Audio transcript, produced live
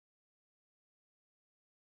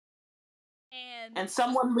And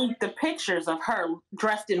someone leaked the pictures of her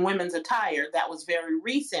dressed in women's attire that was very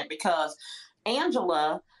recent because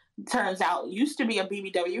Angela, turns out, used to be a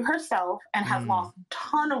BBW herself and has lost a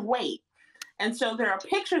ton of weight. And so there are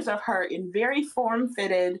pictures of her in very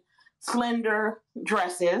form-fitted, slender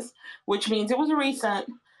dresses, which means it was recent.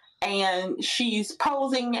 And she's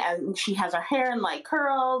posing and she has her hair in like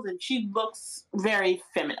curls and she looks very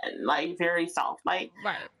feminine, like very soft. Like,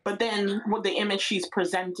 right. But then with the image she's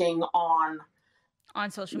presenting on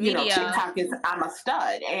social media, TikTok is I'm a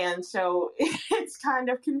stud. And so it's kind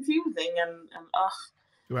of confusing and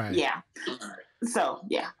right. Yeah. So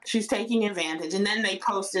yeah, she's taking advantage. And then they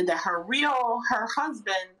posted that her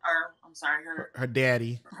husband, or I'm sorry, her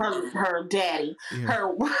daddy. Her daddy. Yeah.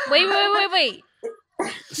 Her Wait.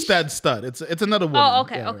 Stud. It's another woman. Oh,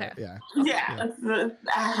 okay, yeah, okay. Right, yeah.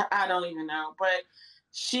 I don't even know, but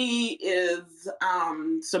she is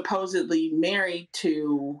supposedly married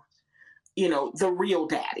to, the real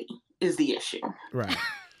daddy is the issue. Right.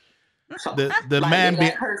 So the man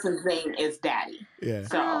that person's name is Daddy. Yeah.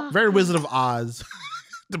 So very Wizard of Oz.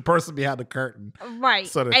 The person behind the curtain. Right.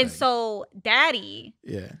 Sort of and thing. So Daddy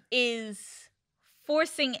is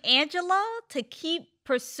forcing Angela to keep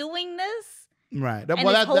pursuing this. Right. And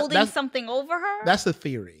is holding something over her. That's the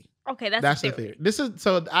theory. Okay, that's the theory. This is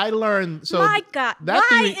so I learned. So my God,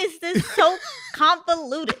 why is this so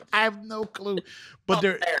convoluted? I have no clue. But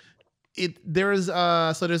there's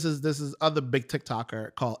this other big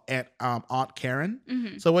TikToker called Aunt Karen.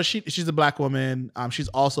 Mm-hmm. So she's a black woman. She's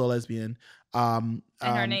also a lesbian. And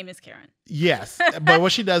her name is Karen. Yes, but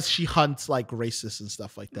what she does, she hunts like racists and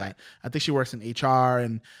stuff like that. Right. I think she works in HR,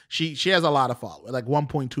 and she has a lot of followers, like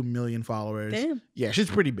 1.2 million followers. Damn. Yeah, she's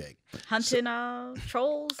pretty big. Hunting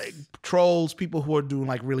trolls, people who are doing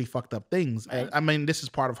like really fucked up things. Right. I mean, this is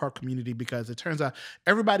part of her community because it turns out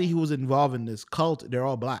everybody who was involved in this cult, they're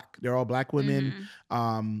all black. They're all black women.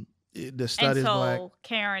 Mm-hmm. The stud is black.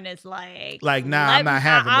 Karen is like, nah, I'm not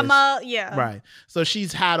having this. Yeah. Right. So she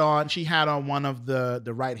had on one of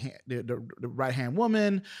the right hand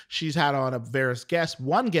woman. She's had on a various guests.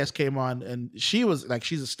 One guest came on and she was like,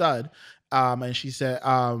 she's a stud. And she said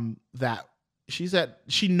that she said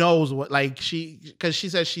she knows what, like because she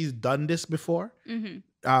said she's done this before.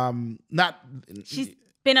 Mm-hmm. She's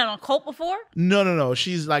been on a cult before? No.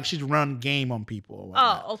 She's run game on people.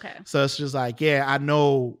 Oh, okay. So it's just like, yeah, I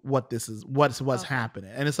know what this is, what's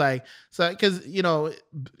happening. And it's like, so because,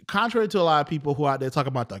 contrary to a lot of people who are out there talking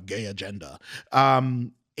about the gay agenda,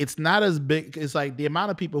 it's not as big. It's like the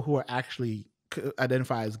amount of people who are actually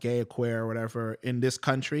identify as gay or queer or whatever in this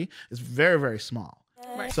country is very, very small.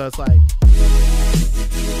 Right. So it's like...